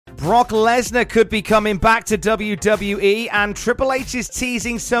Brock Lesnar could be coming back to WWE, and Triple H is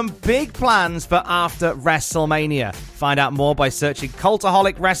teasing some big plans for after WrestleMania. Find out more by searching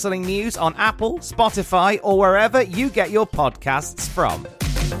Cultaholic Wrestling News on Apple, Spotify, or wherever you get your podcasts from.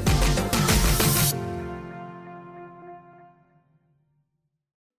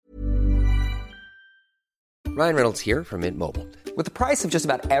 Ryan Reynolds here from Mint Mobile. With the price of just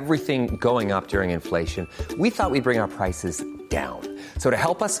about everything going up during inflation, we thought we'd bring our prices down. So to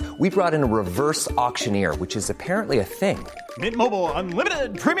help us, we brought in a reverse auctioneer, which is apparently a thing. Mint Mobile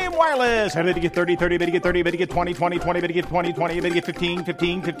Unlimited Premium Wireless. How to get 30, 30, bit to get 30, bit to get 20, 20, 20, bit to get 20, 20, bit to get 15,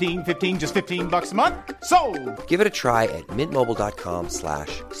 15, 15, 15, just $15 a month? Sold! Give it a try at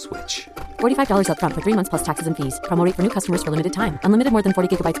mintmobile.com/switch. $45 up front for 3 months plus taxes and fees. Promo rate for new customers for limited time. Unlimited more than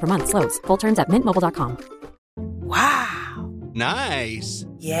 40 gigabytes per month. Slows full terms at mintmobile.com. Wow. Nice.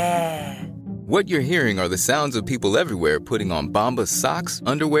 Yeah. What you're hearing are the sounds of people everywhere putting on Bombas socks,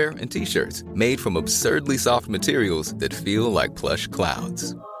 underwear, and T-shirts made from absurdly soft materials that feel like plush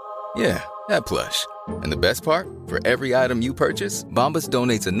clouds. Yeah, that plush. And the best part? For every item you purchase, Bombas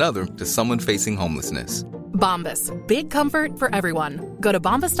donates another to someone facing homelessness. Bombas. Big comfort for everyone. Go to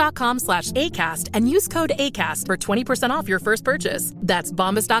bombas.com/ACAST and use code ACAST for 20% off your first purchase. That's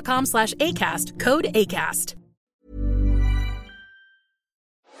bombas.com/ACAST. Code ACAST.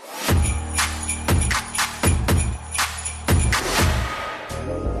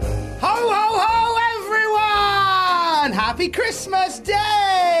 Happy Christmas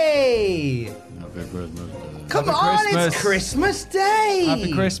Day! Happy Christmas Day. Come Happy on, Christmas. It's Christmas Day!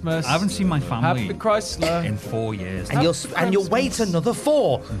 Happy Christmas. I haven't seen my family Happy Chrysler. in 4 years. And you'll wait another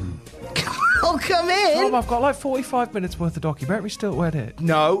 4. Oh, come in! Tom, I've got like 45 minutes worth of documentary still at it.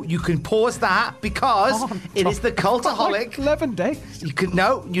 No, you can pause that because it is the Cultaholic. Like 11 days.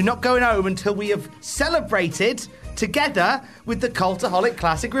 No, you're not going home until we have celebrated together with the Cultaholic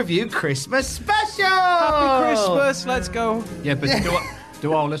Classic Review Christmas Special! Happy Christmas, let's go. Yeah, but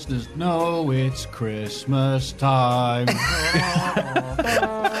do our listeners know it's Christmas time?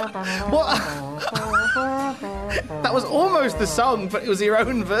 What? That was almost the song, but it was your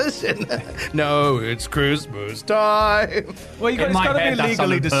own version. No, it's Christmas time. Well, it's got to be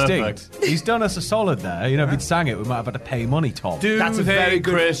legally distinct. He's done us a solid there. You know, if he'd sang it, we might have had to pay money, Tom. That's a very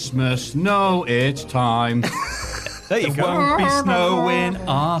good Christmas. No, it's time. There you go. Won't be snow in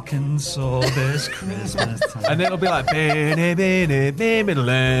Arkansas this Christmas time. And then it'll be like,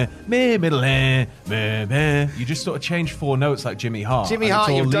 you just sort of change 4 notes like Jimmy Hart. Jimmy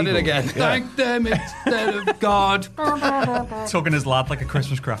Hart, you've done it again. Yeah. Thank them instead of God. Tugging his lad like a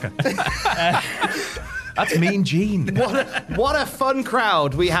Christmas cracker. That's Mean Gene. What a fun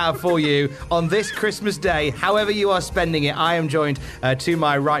crowd we have for you on this Christmas Day. However you are spending it, I am joined to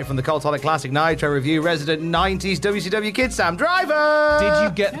my right from the Cultaholic Classic Nitro Review, resident 90s WCW kid, Sam Driver. Did you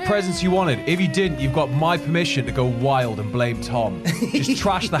get the presents you wanted? If you didn't, you've got my permission to go wild and blame Tom. Just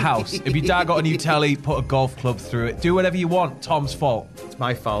trash the house. If your dad got a new telly, put a golf club through it. Do whatever you want. Tom's fault. It's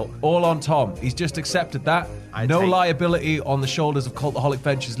my fault. All on Tom. He's just accepted that. No liability on the shoulders of Cultaholic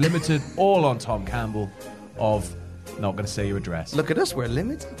Ventures Limited. All on Tom Campbell of... Not going to say your address. Look at us, we're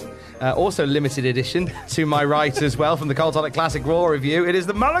limited. Also limited edition to my right as well from the Cultaholic Classic Raw Review. It is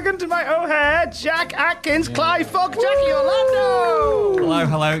the mulligan to my O'Hare, Jack Atkins, Clive Fogg, Jackie Orlando.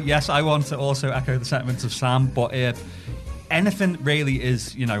 Hello. Yes, I want to also echo the sentiments of Sam, but anything really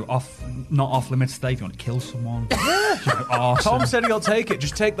is, not off limits today. If you want to kill someone, awesome. Tom said he'll take it.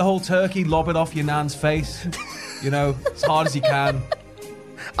 Just take the whole turkey, lob it off your nan's face. As hard as you can.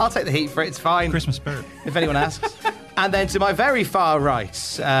 I'll take the heat for it, it's fine. Christmas spirit. If anyone asks. And then to my very far right,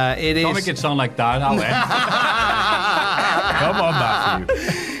 it is... Don't make it sound like that, Come on,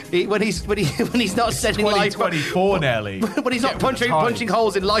 Matthew. When he's not sending life... 2024, Nelly. When he's not punching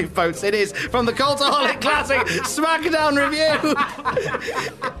holes in lifeboats, it is from the Cultaholic Classic SmackDown Review.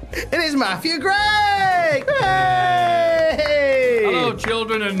 It is Matthew Gray. Hey! Hello,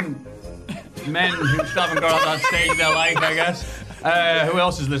 children and men who still haven't got on that stage in their life, I guess. Who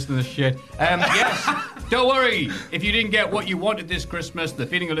else is listening to this shit? Yes, don't worry. If you didn't get what you wanted this Christmas, the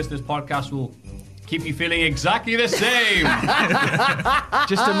Feeling of Listeners podcast will keep you feeling exactly the same.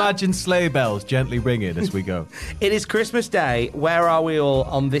 Just imagine sleigh bells gently ringing as we go. It is Christmas Day. Where are we all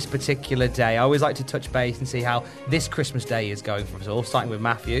on this particular day? I always like to touch base and see how this Christmas Day is going for us all, starting with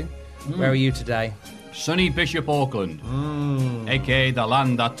Matthew. Where are you today? Sunny Bishop Auckland, a.k.a. the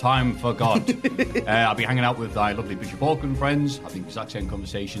land that time forgot. I'll be hanging out with my lovely Bishop Auckland friends, having exact same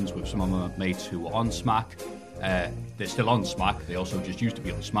conversations with some of my mates who were on Smack. They're still on Smack. They also just used to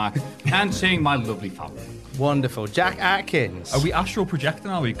be on Smack. And seeing my lovely family. Wonderful. Jack Atkins. Are we astral projecting,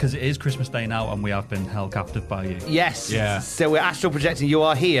 are we? Because it is Christmas Day now and we have been held captive by you. Yes. Yeah. So we're astral projecting. You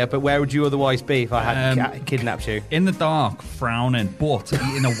are here, but where would you otherwise be if I had kidnapped you? In the dark, frowning, but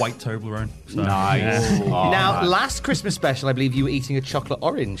eating a white Toblerone. So, Nice. yeah. Now, last Christmas special, I believe you were eating a chocolate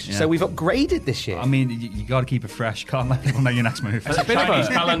orange. Yeah. So we've upgraded this year. I mean, you got to keep it fresh. Can't let people know your next move. It's a Chinese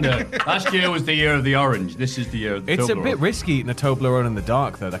calendar. Last year was the year of the orange. This is the year of the It's a Toblerone. bit risky eating a Toblerone in the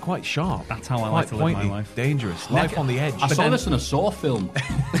dark, though. They're quite sharp. That's how I quite like to live my pointy, life. dangerous. Life on the edge. I saw this in a Saw film.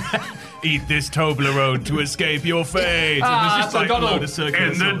 Eat this Toblerone to escape your fate. It's a Donald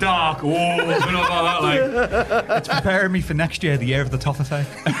in the dark. Oh, I don't know about that, like. It's preparing me for next year, the year of the toffee.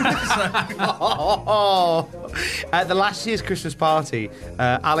 At the last year's Christmas party,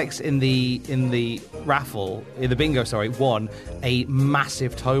 Alex in the raffle, in the bingo, won a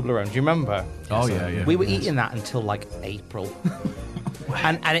massive Toblerone. Do you remember? Oh, yeah. We were eating that until like April.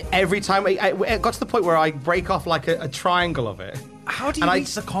 and every time it got to the point where I break off like a triangle of it. How do you eat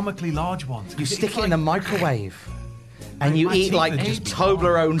the comically large ones? You stick it in the microwave, and you eat like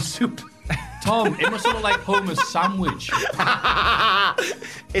Toblerone soup. Tom, it must look like Homer's sandwich.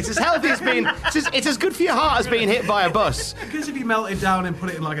 It's as healthy as being. It's as good for your heart as being hit by a bus. Because if you melt it down and put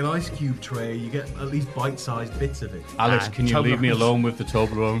it in like an ice cube tray, you get at least bite-sized bits of it. Alex, can you leave me alone with the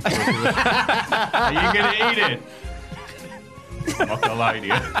Toblerone? Are you going to eat it? I'm not going to lie to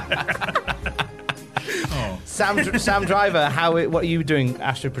you. Sam Driver, what are you doing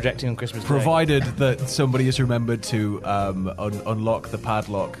astral projecting on Christmas Day? Provided that somebody has remembered to unlock the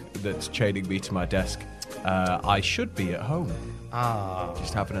padlock that's chaining me to my desk, I should be at home.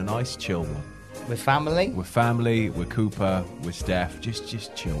 Just having a nice chill one. With family? With family, with Cooper, with Steph.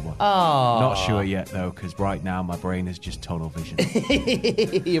 Just chill one. Not sure yet, though, because right now my brain is just tunnel vision.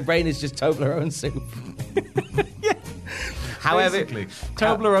 Your brain is just Toblerone soup. However, basically,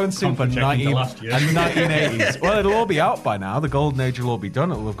 Toblerone soup and 1980s. Well, it'll all be out by now. The golden age will all be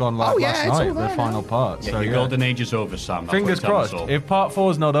done. It'll have gone live last night, the final part. Yeah, so your golden age is over, Sam. That's fingers what it tells crossed. us all. If part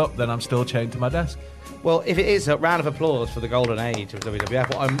 4's not up, then I'm still chained to my desk. well, if it is, a round of applause for the golden age of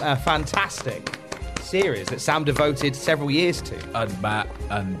WWF. What a fantastic series that Sam devoted several years to. And Matt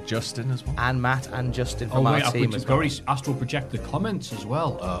and Justin as well. And Matt and Justin from wait, our team as well. very astral project the comments as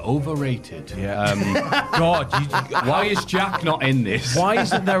well. Overrated. Yeah. God, why is Jack not in this? Why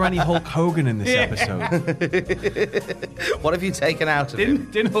isn't there any Hulk Hogan in this episode? What have you taken out of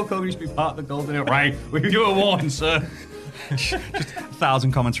it? Didn't Hulk Hogan used to be part of the golden age? Right, we can do a one, sir. Just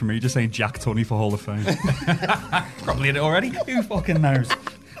 1,000 comments from me just saying Jack Tunney for Hall of Fame. Probably in it already. Who fucking knows?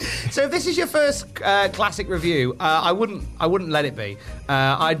 So if this is your first classic review, I wouldn't let it be.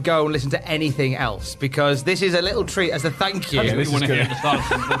 I'd go and listen to anything else because this is a little treat as a thank you. This is good.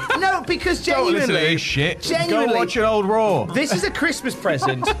 No, because Don't listen to genuinely, this shit. genuinely, Go watch an old Raw. this is a Christmas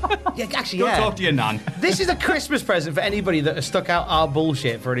present. Yeah, actually, Go yeah. talk to your nan. This is a Christmas present for anybody that has stuck out our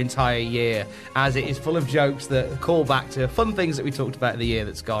bullshit for an entire year, as it is full of jokes that call back to fun things that we talked about in the year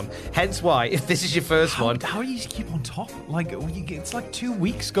that's gone. Hence why, if this is your first one, How do you keep on top? Like, it's like 2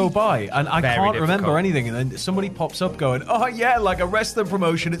 weeks go by, and I Very can't difficult. remember anything. And then somebody pops up going, "Oh yeah, like a wrestling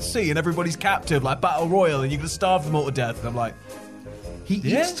promotion at sea, and everybody's captive, like Battle Royal, and you're gonna starve them all to death." And I'm like, He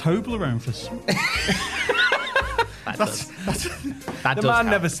Yeah. eats Toblerone for some. that "The does man help.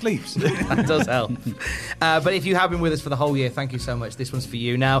 never sleeps." That does help. But if you have been with us for the whole year, thank you so much. This one's for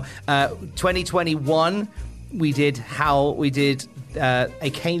you. Now, 2021, we did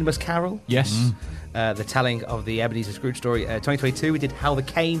A Cane Carol. Yes, The telling of the Ebenezer Scrooge story. 2022, we did How the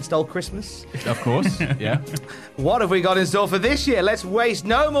Cane Stole Christmas. of course. Yeah. What have we got in store for this year? Let's waste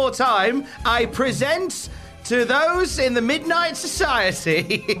no more time. I present to those in the Midnight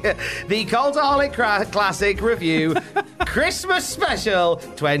Society the Cultaholic Classic Review Christmas Special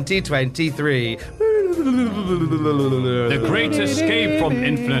 2023. The Great Escape from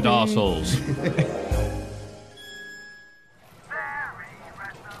Infinite Arseholes.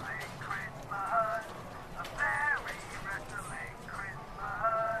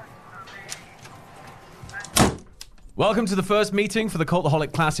 Welcome to the first meeting for the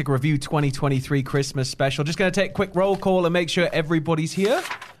Cultaholic Classic Review 2023 Christmas Special. Just going to take a quick roll call and make sure everybody's here.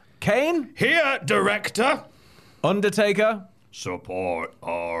 Kane? Here, director. Undertaker? Support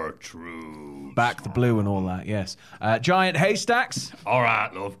our troops. Back the blue and all that, yes. Giant Haystacks? All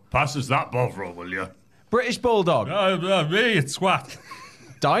right, love. Pass us that bovril, will you? British Bulldog? Me, it's Swat.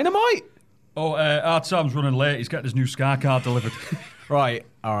 Dynamite? Oh, Art Sam's running late. He's getting his new Scar card delivered. Right,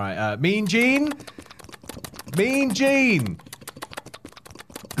 all right. Mean Gene? Mean Gene?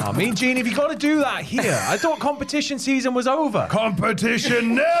 I mean, Gene, if you got to do that here, I thought competition season was over.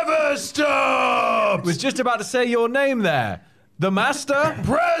 Competition never stops! Was just about to say your name there. The Master?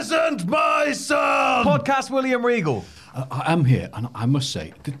 Present my son! Podcast William Regal. I am here, and I must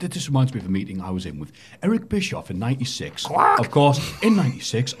say, this reminds me of a meeting I was in with Eric Bischoff in 96. Quack. Of course, in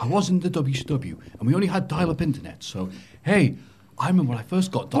 96, I was in the WCW, and we only had dial-up internet, so, hey, I remember when I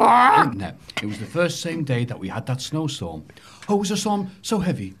first got dial-up internet. It was the same day that we had that snowstorm. Oh, it was a storm so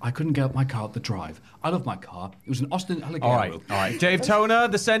heavy, I couldn't get my car to drive. I love my car. It was an Austin Alligator. All right. Dave Toner,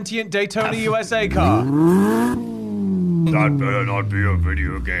 the sentient Daytona USA car. That better not be a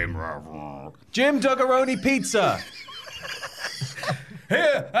video game. Jim Duggaroni Pizza.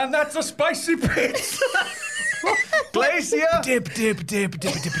 Here, and that's a spicy pizza. Glacier.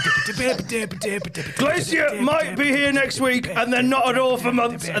 Glacier might be here next week, and then not at all for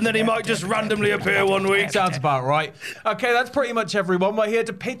months, and then he might just randomly appear one week. Sounds about right. Okay, that's pretty much everyone. We're here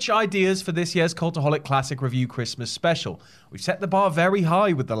to pitch ideas for this year's Cultaholic Classic Review Christmas special. We've set the bar very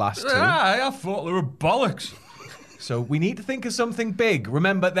high with the last two. I thought they were bollocks. So we need to think of something big.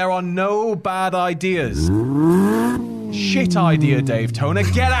 Remember, there are no bad ideas. Shit idea, Dave Toner.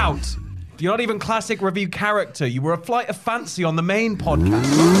 Get out! You're not even classic review character. You were a flight of fancy on the main podcast.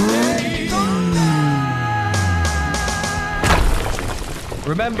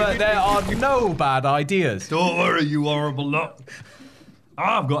 Remember, there are no bad ideas. Don't worry, you horrible lot.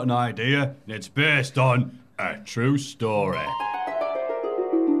 I've got an idea, and it's based on a true story.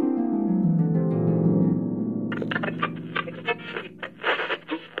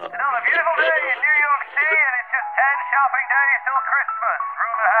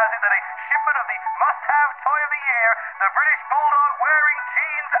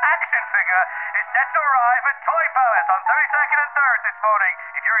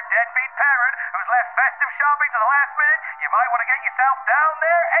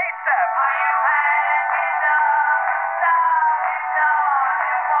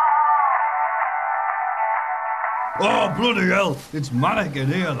 Oh, bloody hell, it's manic in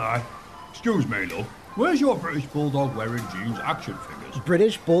here, like. Excuse me, love. Where's your British Bulldog wearing jeans action figures?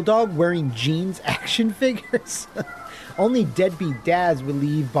 British Bulldog wearing jeans action figures? Only deadbeat dads would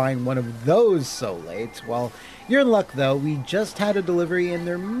leave buying one of those so late. Well, you're in luck, though. We just had a delivery, and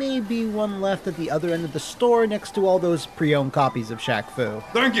there may be one left at the other end of the store next to all those pre-owned copies of Shaq Fu.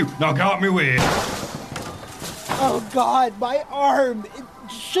 Thank you. Now get out me way. Oh, God, my arm. It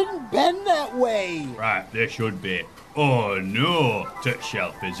shouldn't bend that way. Right, there should be. Oh, no. The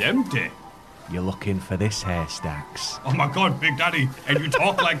shelf is empty. You're looking for this hair, Stacks. Oh, my God, Big Daddy. And you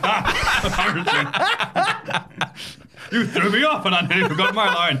talk like that, apparently. You threw me off and I nearly forgot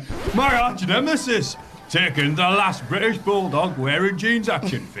my line. My arch nemesis. Taking the last British Bulldog wearing jeans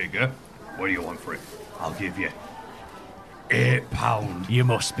action figure. What do you want for it? I'll give you £8. You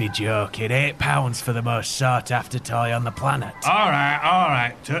must be joking. £8 for the most sought-after toy on the planet. All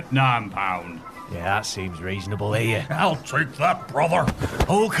right. £9. Yeah, that seems reasonable here. I'll take that, brother.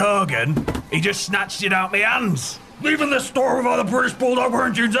 Hulk Hogan, he just snatched it out my hands. Leaving this store without a British Bulldog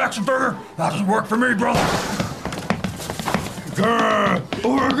wearing jeans action figure? That doesn't work for me, brother. Grr,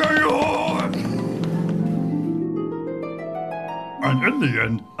 we're going home. And in the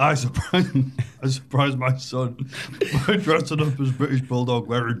end, I surprised my son by dressing up as British Bulldog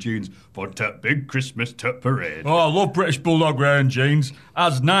wearing jeans for the big Christmas parade. Oh, I love British Bulldog wearing jeans.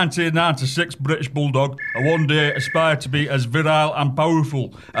 As 1996 British Bulldog, I one day aspire to be as virile and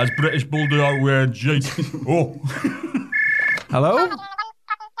powerful as British Bulldog wearing jeans. Oh. Hello?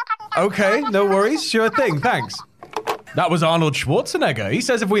 Okay, no worries. Sure thing, thanks. That was Arnold Schwarzenegger. He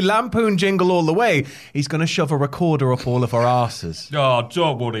says if we lampoon Jingle All the Way, he's going to shove a recorder up all of our arses. Oh,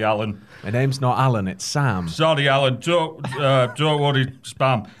 don't worry, Alan. My name's not Alan, it's Sam. Sorry, Alan. Don't worry,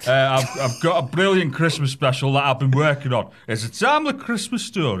 Spam. I've got a brilliant Christmas special that I've been working on. It's a timely Christmas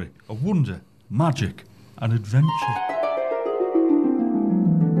story of wonder, magic, and adventure.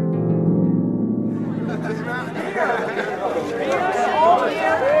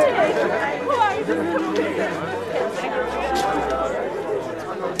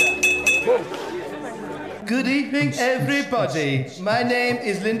 Good evening, everybody. My name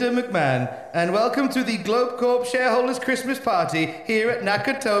is Linda McMahon, and welcome to the Globe Corp Shareholders Christmas Party here at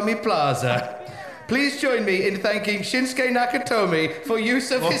Nakatomi Plaza. Please join me in thanking Shinsuke Nakatomi for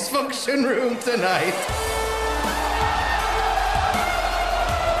use of his function room tonight.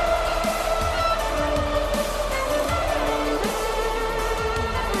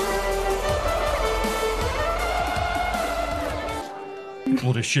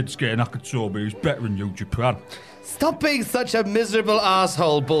 Bloody Shinsuke Nakatomi is better than you, Japan. Stop being such a miserable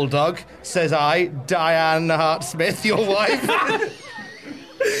asshole, Bulldog, says I, Diane Hart-Smith, your wife.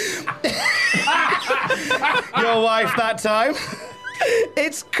 Your wife that time?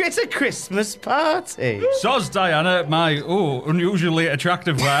 It's a Christmas party. Soz Diana, my unusually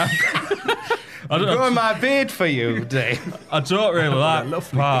attractive wife. Growing my beard for you, Dave. I don't really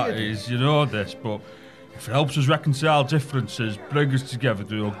like parties, you know this, but if it helps us reconcile differences, bring us together,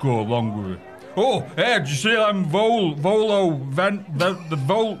 they'll go along with it. Oh, hey, did you see them Volo vent, the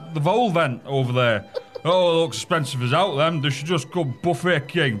Vol vent over there? Oh, it looks expensive as out them. They should just go buffet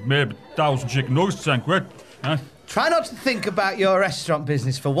king, maybe 1,000 chicken nuggets, 10 quid. Huh? Try not to think about your restaurant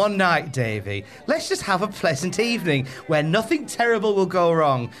business for one night, Davy. Let's just have a pleasant evening where nothing terrible will go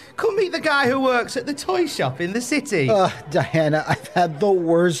wrong. Come meet the guy who works at the toy shop in the city. Diana, I've had the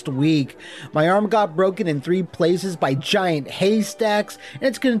worst week. My arm got broken in 3 places by giant haystacks, and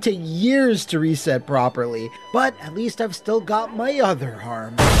it's going to take years to reset properly. But at least I've still got my other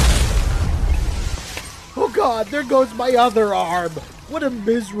arm. Oh God, there goes my other arm. What a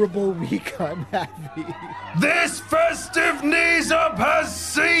miserable week I'm having. This festive knees-up has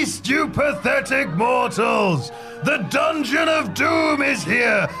ceased, you pathetic mortals! The Dungeon of Doom is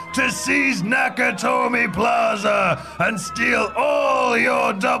here to seize Nakatomi Plaza and steal all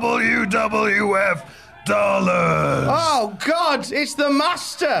your WWF dollars! Oh, God, it's the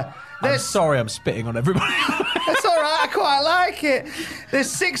Master! I'm sorry I'm spitting on everybody. That's all right, I quite like it.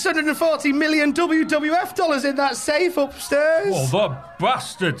 There's $640 million WWF dollars in that safe upstairs. Oh, the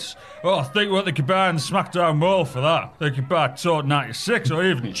bastards. Oh, I think what they could buy in the SmackDown Mall for that. They could buy Todd 96 or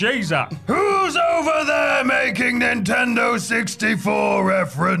even G-Zap. Who's over there making Nintendo 64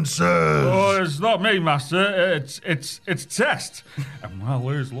 references? Oh, it's not me, Master. It's Test. And while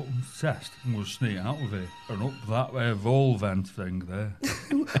we're looking for Test, I'm going to sneak out of here and up that Vol vent thing there.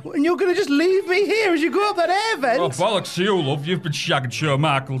 And you're going to just leave me here as you go up that air vent? Oh, bollocks to you, love. You've been shagging Shawn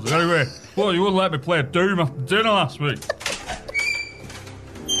Michaels. Anyway, well, you wouldn't let me play Doom after dinner last week.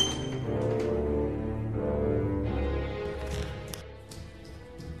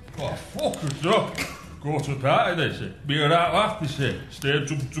 Oh, fuck us up. Go to a party, they say. Be a right laugh, they say. Stay at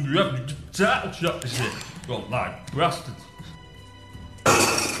WWF title shot, they say. God, like bastards.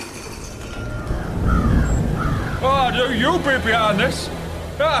 Oh, do you be behind this?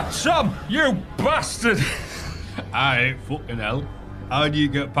 Ah, Tom, you bastard! I ain't fucking hell. How do you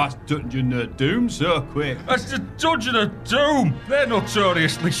get past Dungeon of Doom so quick? That's the Dungeon of Doom. They're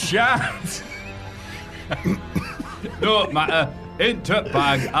notoriously shite. No matter. In tut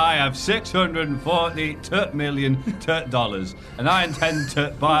bag, I have $640 million dollars, and I intend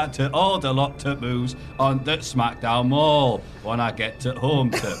to buy to order lot to moves on the SmackDown Mall when I get to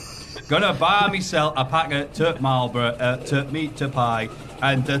home to. Gonna buy myself a packet to Marlboro, to meat to pie,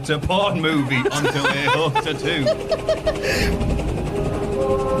 and to porn movie until they hope to do.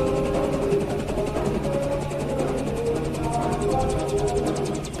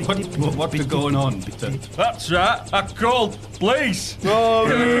 What's going on? That's right, I called police. Oh,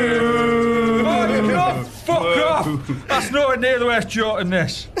 no, fuck off. That's nowhere near the way it's short in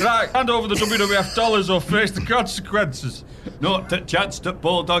this. Right, hand over the WWF dollars or face the consequences. No chance to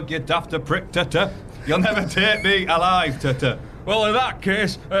bulldog, you daft prick, tutter. You'll never take me alive, tutter. Well, in that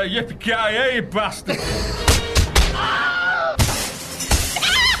case, yippee-ki-yay, you bastard.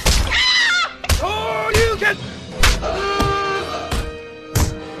 Oh, you get...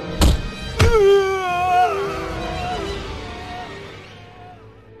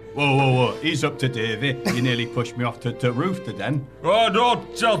 Whoa. Ease up to Davy. You nearly pushed me off to roof to den. Oh,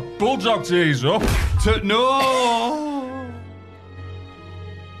 don't tell Bulldog to ease up. No!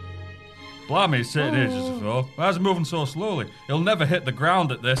 Blimey, he's sitting here just before. Why is he moving so slowly? He'll never hit the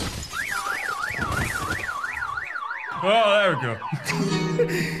ground at this. Oh, there we go.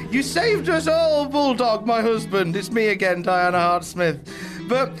 You saved us all, Bulldog, my husband. It's me again, Diana Hart-Smith.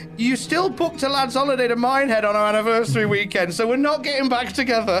 But you still booked a lad's holiday to Minehead on our anniversary weekend, so we're not getting back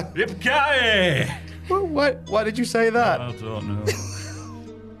together. Yippee-ki-yay! Why did you say that? I don't know.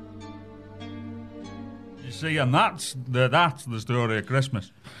 You see, and that's the story of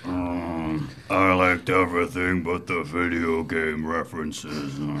Christmas. I liked everything but the video game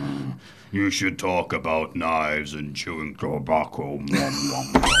references. You should talk about knives and chewing tobacco.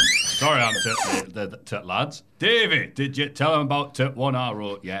 Sorry, I'm tit lads. Davey, did you tell him about tit one I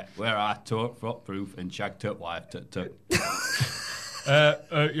wrote yet, where I tore front proof and shagged tit wife tit?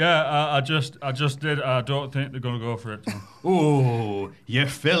 Yeah, I just did. I don't think they're gonna go for it. Oh, you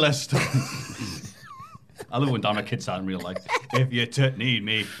Philistine. I love when Donna kids out in real life. If you need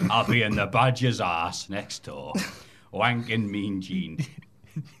me, I'll be in the Badger's arse next door. Wanking Mean Gene.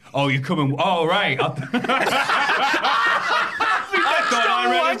 Oh, you're coming. Oh, right. thought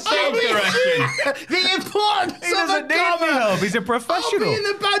I read in sales direction. The importance He of a doesn't need any comma. help. He's a I'll professional. be in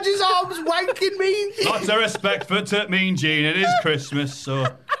the badger's arms wanking me. Lots of respect for Mean Gene. It is Christmas, so...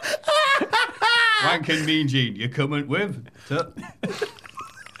 Wanking Mean Gene, you coming with?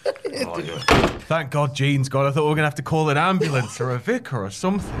 Thank God Gene's gone. I thought we were going to have to call an ambulance or a vicar or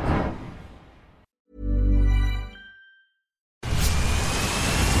something.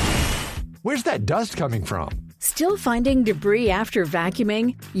 Where's that dust coming from? Still finding debris after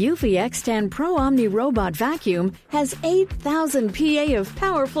vacuuming? Eufy X10 Pro Omni Robot Vacuum has 8,000 PA of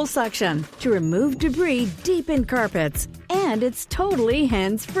powerful suction to remove debris deep in carpets. And it's totally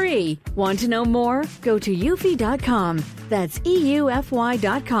hands-free. Want to know more? Go to eufy.com. That's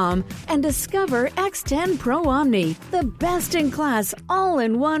EUFY.com and discover X10 Pro Omni, the best-in-class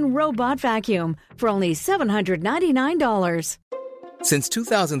all-in-one robot vacuum for only $799. Since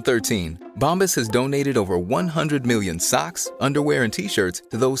 2013, Bombas has donated over 100 million socks, underwear, and T-shirts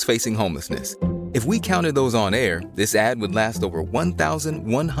to those facing homelessness. If we counted those on air, this ad would last over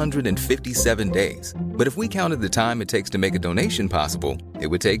 1,157 days. But if we counted the time it takes to make a donation possible, it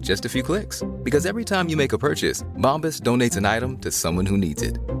would take just a few clicks. Because every time you make a purchase, Bombas donates an item to someone who needs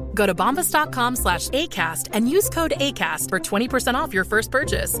it. Go to bombas.com/ACAST and use code ACAST for 20% off your first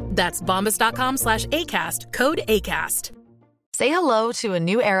purchase. That's bombas.com/ACAST, code ACAST. Say hello to a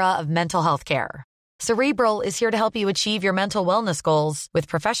new era of mental health care. Cerebral is here to help you achieve your mental wellness goals with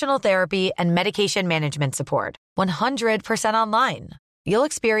professional therapy and medication management support. 100% online. You'll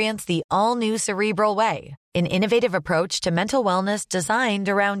experience the all-new Cerebral Way, an innovative approach to mental wellness designed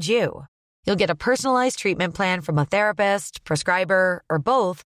around you. You'll get a personalized treatment plan from a therapist, prescriber, or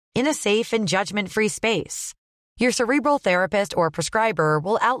both in a safe and judgment-free space. Your Cerebral therapist or prescriber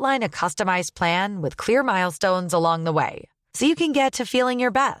will outline a customized plan with clear milestones along the way, so you can get to feeling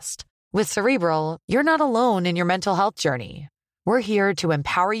your best. With Cerebral, you're not alone in your mental health journey. We're here to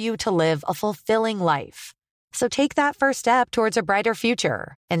empower you to live a fulfilling life. So take that first step towards a brighter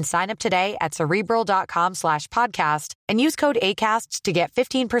future and sign up today at Cerebral.com/podcast and use code ACAST to get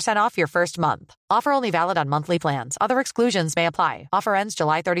 15% off your first month. Offer only valid on monthly plans. Other exclusions may apply. Offer ends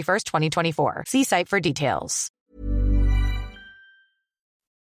July 31st, 2024. See site for details.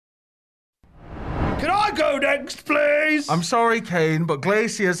 Can I go next, please? I'm sorry, Kane, but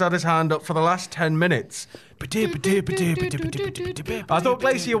Glacier's had his hand up for the last 10 minutes. I thought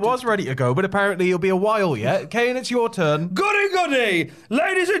Glacier was ready to go, but apparently he'll be a while yet. Kane, it's your turn. Goody goody!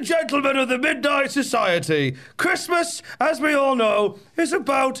 Ladies and gentlemen of the Midnight Society, Christmas, as we all know, is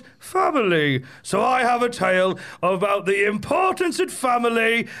about family. So I have a tale about the importance of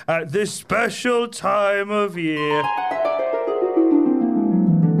family at this special time of year.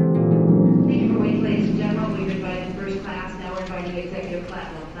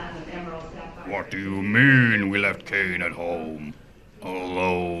 What do you mean we left Kane at home?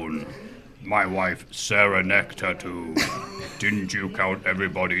 Alone. My wife, Sarah Nectar, too. Didn't you count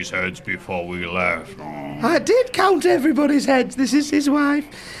everybody's heads before we left? Oh. I did count everybody's heads. This is his wife.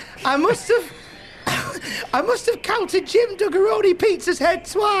 I must have counted Jim Duggaroni Pizza's head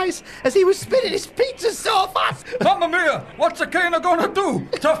twice as he was spinning his pizza so fast. Mamma mia! What's the Kane gonna do?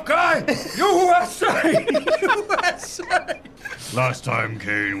 Tough guy! USA! USA! Last time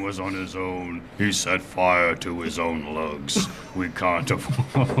Kane was on his own, he set fire to his own lugs. We can't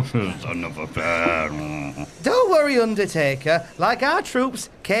afford another pair. Don't worry, Undertaker. Like our troops,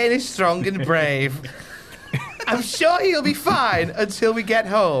 Kane is strong and brave. I'm sure he'll be fine until we get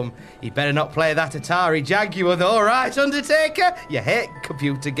home. He better not play that Atari Jaguar though, right, Undertaker? You hate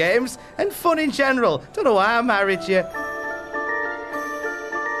computer games and fun in general. Don't know why I married you.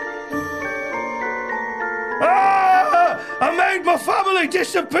 I made my family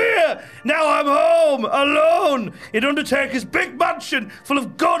disappear! Now I'm home, alone, in Undertaker's big mansion full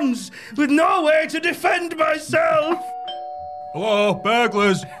of guns, with no way to defend myself! Hello,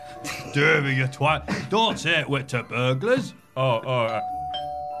 burglars! Davy, you twat. Don't say it with to burglars. Hello,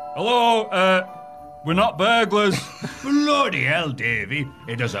 we're not burglars. Bloody hell, Davy.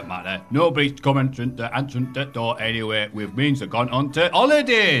 It doesn't matter. Nobody's coming to answering the door anyway. We've means they've gone on to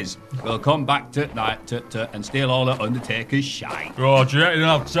holidays. We'll come back tonight and steal all the Undertaker's shine. Oh, do you reckon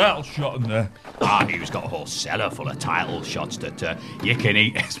I'll have title shot in there? He's got a whole cellar full of title shots that you can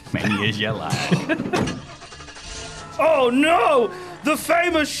eat as many as you like. Oh no! The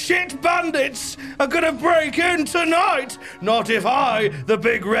famous shit bandits are gonna break in tonight! Not if I, the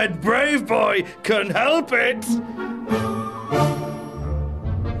big red brave boy, can help it!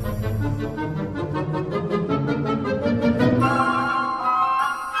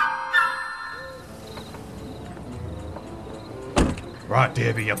 Right,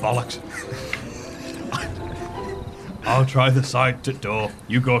 Davy, you bollocks. I'll try the side door.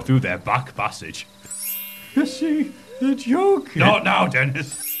 You go through their back passage. You see, the joke. Not now,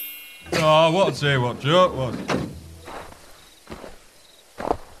 Dennis. Oh, what say what joke was.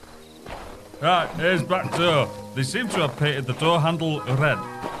 Right, here's back door. They seem to have painted the door handle red.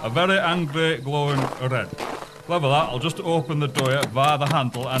 A very angry, glowing red. Clever that, I'll just open the door via the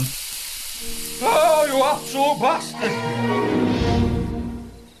handle and... Oh, you absolute bastard!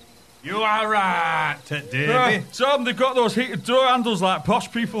 You are right, Davy. Tom, they've got those heated door handles like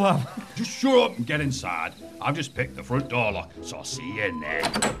posh people have. Just shut up and get inside. I've just picked the front door lock, so I'll see you in there.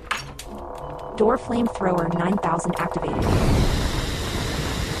 Door flamethrower 9000 activated.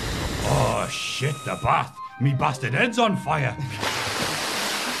 Oh, shit, the bath. Me bastard head's on fire.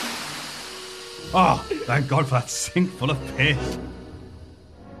 Oh, thank God for that sink full of piss.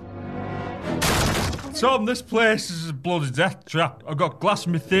 Tom, this place is a bloody death trap. I've got glass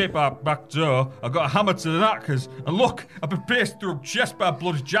in my thick back door. I've got a hammer to the knackers. And look, I've been pierced through a chest by a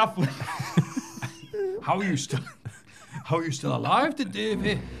bloody javelin. How are you still alive,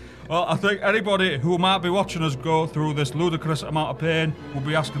 Davy? Well, I think anybody who might be watching us go through this ludicrous amount of pain will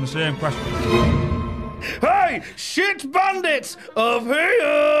be asking the same question. Hey, shit bandits, up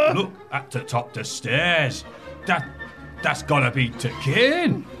here! Look at the top of the stairs. That's gotta be to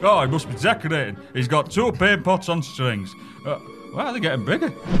Kane. Oh, he must be decorating. He's got 2 paint pots on strings. Why are they getting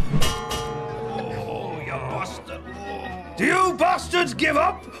bigger? Oh, you bastard. Do you bastards give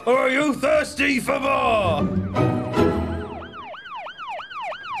up, or are you thirsty for more?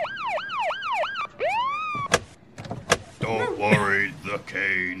 Don't worry, the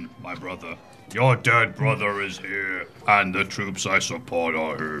Kane, my brother. Your dead brother is here, and the troops I support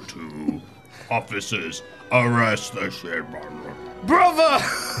are here too. Officers, arrest the shit brother. Brother!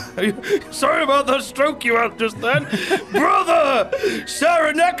 Sorry about the stroke you had just then. Brother!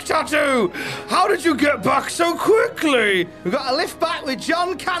 Sarah neck tattoo! How did you get back so quickly? We got a lift back with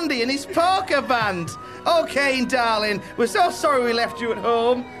John Candy and his poker band. Okay, darling, we're so sorry we left you at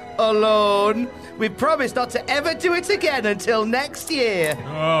home, alone. We promise not to ever do it again until next year.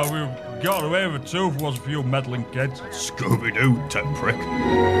 Oh, we got away with it too if it wasn't for you meddling kids. Scooby-Doo, to prick.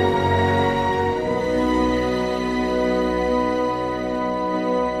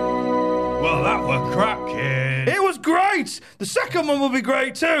 Well, that were cracking. It was great! The second one will be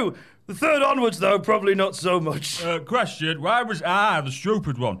great too. The third onwards, though, probably not so much. Question, why was I the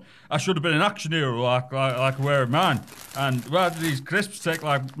stupid one? I should have been an action hero like I wear mine. And why did these crisps take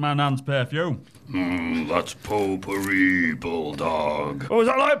like my nan's perfume? That's potpourri, bulldog. Oh, is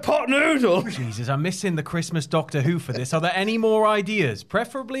that like pot noodle? Jesus, I'm missing the Christmas Doctor Who for this. Are there any more ideas?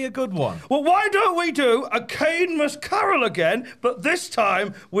 Preferably a good one. Well, why don't we do a Kane Must Carol again, but this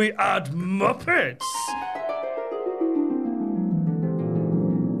time we add Muppets?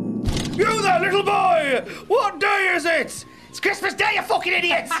 You there, little boy! What day is it? It's Christmas Day, you fucking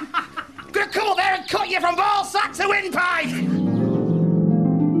idiots! I'm gonna come up there and cut you from ball sack to windpipe!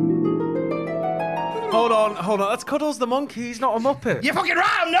 Hold on. That's Cuddles the monkey. He's not a Muppet. You're fucking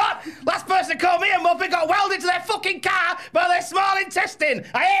right, I'm not! Last person to call me a Muppet got welded to their fucking car by their small intestine!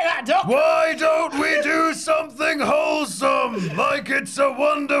 I hate that, Doc! Why don't we do something wholesome, like It's a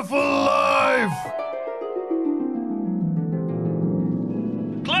Wonderful Life?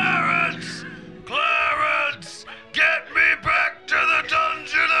 Clarence! Get me back to the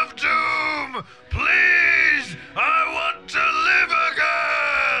Dungeon of Doom! Please! I want to live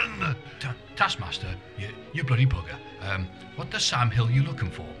again! Taskmaster, you bloody bugger. What the Sam Hill you looking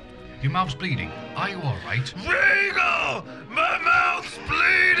for? Your mouth's bleeding. Are you all right? Regal! My mouth's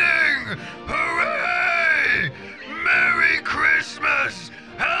bleeding! Hooray! Merry Christmas!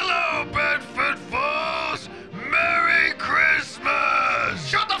 Hello, Bedford Falls! Merry Christmas!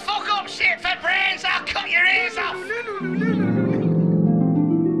 Shut the fuck up, shit-fed brains! I'll cut your ears off!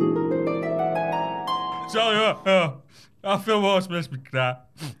 Tell you what, I feel what's makes me cry.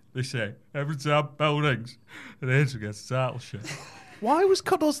 They say, every time bell rings, an angel gets a title shit. Why was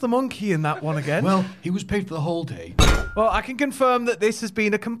Cuddles the monkey in that one again? Well, he was paid for the whole day. Well, I can confirm that this has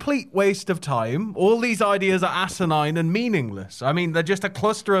been a complete waste of time. All these ideas are asinine and meaningless. I mean, they're just a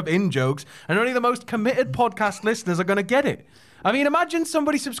cluster of in-jokes, and only the most committed podcast listeners are going to get it. I mean, imagine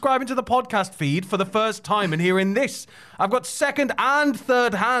somebody subscribing to the podcast feed for the first time and hearing this. I've got second and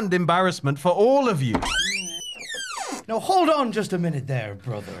third hand embarrassment for all of you. Now, hold on just a minute there,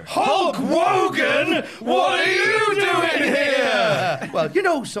 brother. Hulk Wogan, what are you doing here? Well, you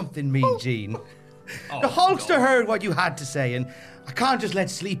know something, Mean Gene. The Hulkster heard what you had to say, and I can't just let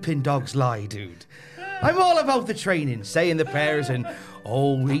sleeping dogs lie, dude. I'm all about the training, saying the prayers, and,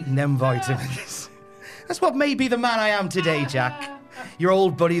 eating them vitamins. That's what made me the man I am today, Jack. Your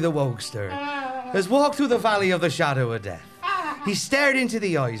old buddy, the Wokester. has walked through the valley of the shadow of death. He stared into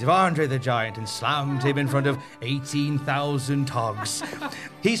the eyes of Andre the Giant and slammed him in front of 18,000 togs.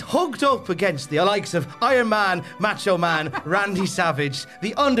 He's hugged up against the likes of Iron Man, Macho Man, Randy Savage,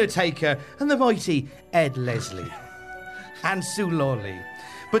 The Undertaker, and the mighty Ed Leslie. And Sue Lawley.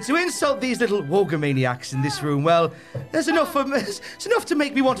 But to insult these little wogomaniacs in this room, well, there's enough to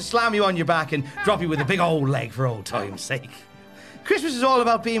make me want to slam you on your back and drop you with a big old leg for old time's sake. Christmas is all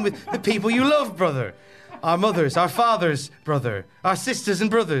about being with the people you love, brother. Our mothers, our fathers, brother. Our sisters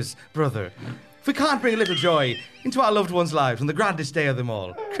and brothers, brother. If we can't bring a little joy into our loved ones' lives on the grandest day of them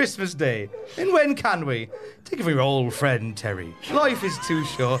all, Christmas Day, then when can we? Think of your old friend, Terry. Life is too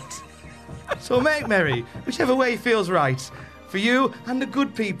short. So make merry, whichever way feels right, for you and the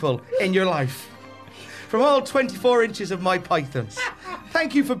good people in your life. From all 24 inches of my pythons,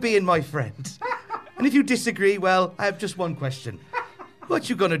 thank you for being my friend. And if you disagree, well, I have just one question. What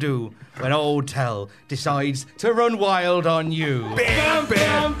you gonna do when old Tell decides to run wild on you? When it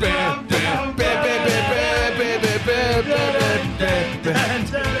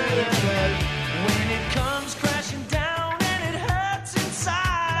comes crashing down and it hurts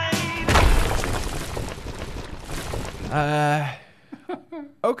inside.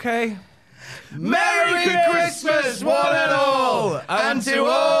 Okay. Merry Christmas, one and all, and to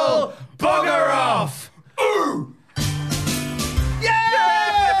all, bugger off! Ooh! Yay!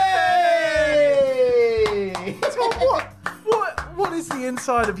 Tom, what is the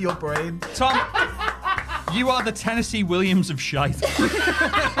inside of your brain? Tom, you are the Tennessee Williams of shite.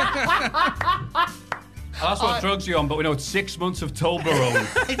 That's what drugs you're on, but we know it's 6 months of Toblerone.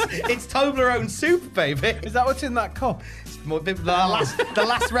 it's Toblerone soup, baby. Is that what's in that cup? It's the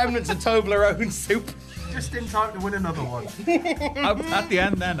last remnants of Toblerone soup. Just in time to win another one. At the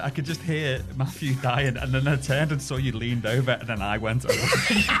end, then, I could just hear Matthew dying, and then I turned and saw you leaned over, and then I went over.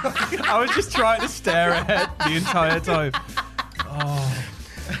 I was just trying to stare ahead the entire time. Oh.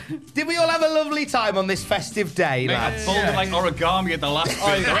 Did we all have a lovely time on this festive day, lads? I folded like origami at the last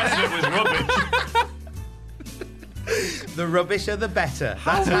bit. The rest of it was rubbish. The rubbisher, the better.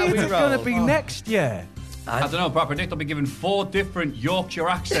 How weird is it going to be next year? I don't know, but I predict I'll be given 4 different Yorkshire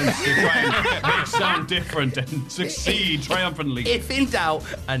accents to try and make sound different and succeed triumphantly. If in doubt,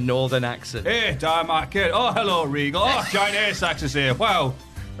 a northern accent. Hey, Dynamite Kid. Oh, hello, Regal. Oh, Giant Air Saxes here. Wow.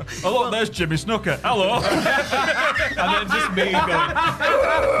 Oh, look, there's Jimmy Snooker. Hello. And then just me going,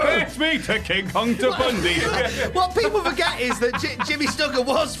 it's me to King Kong to Bundy. What people forget is that Jimmy Snooker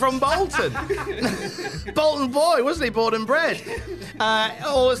was from Bolton. Bolton boy, wasn't he? Born and bred.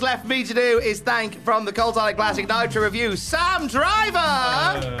 All that's left for me to do is thank, from the Cultaholic Classic Nitro Review, Sam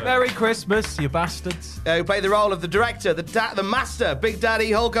Driver. Merry Christmas, you bastards. Who played the role of the director, the master, Big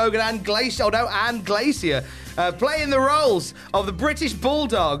Daddy, Hulk Hogan, and Glacier. and Glacier. Playing the roles of the British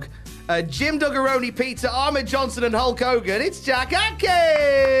Bulldog, Jim Duggaroni, Peter, Ahmed Johnson, and Hulk Hogan. It's Jack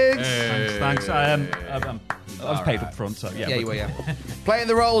Atkins. Thanks. I was paid up front, so yeah. Yeah, you were, yeah. Playing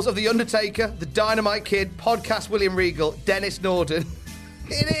the roles of The Undertaker, The Dynamite Kid, Podcast William Regal, Dennis Norden.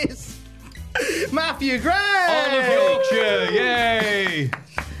 It is Matthew Gray. All of Yorkshire. Yay.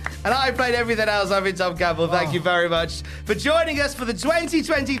 And I played everything else. I've been Tom Campbell. Thank you very much for joining us for the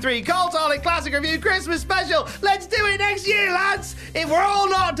 2023 Cultaholic Classic Review Christmas Special. Let's do it next year, lads, if we're all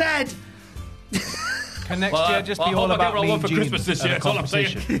not dead. Can next year just be all about Mean for Gene Christmas this year, that's all I'm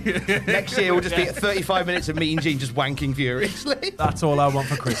saying. Next year will just be 35 minutes of Mean Gene just wanking furiously. That's all I want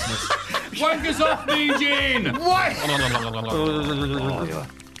for Christmas. Wankers off, Mean Gene. What?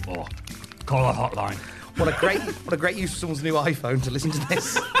 Call a hotline. What a great use of someone's new iPhone to listen to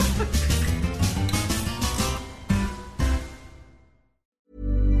this.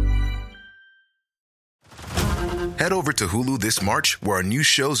 Head over to Hulu this March, where our new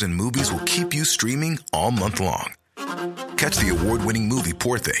shows and movies will keep you streaming all month long. Catch the award-winning movie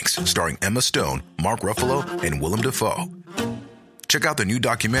Poor Things, starring Emma Stone, Mark Ruffalo, and Willem Dafoe. Check out the new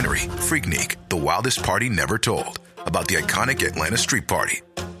documentary, Freaknik, The Wildest Party Never Told, about the iconic Atlanta Street Party.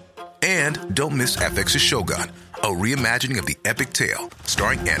 And don't miss FX's Shogun, a reimagining of the epic tale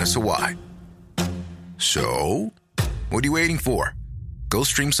starring Anna Sawai. So, what are you waiting for? Go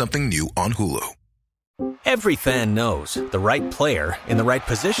stream something new on Hulu. Every fan knows the right player in the right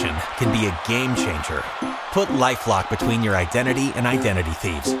position can be a game changer. Put LifeLock between your identity and identity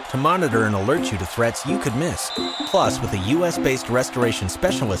thieves to monitor and alert you to threats you could miss. Plus, with a U.S.-based restoration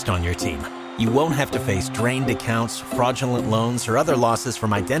specialist on your team, you won't have to face drained accounts, fraudulent loans, or other losses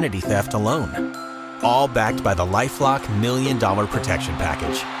from identity theft alone. All backed by the LifeLock $1 Million Protection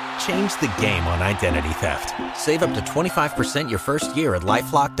Package. Change the game on identity theft. Save up to 25% your first year at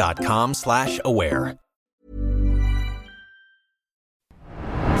LifeLock.com/aware.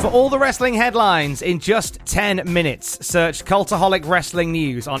 For all the wrestling headlines in just 10 minutes, search Cultaholic Wrestling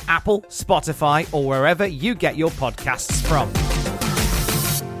News on Apple, Spotify, or wherever you get your podcasts from.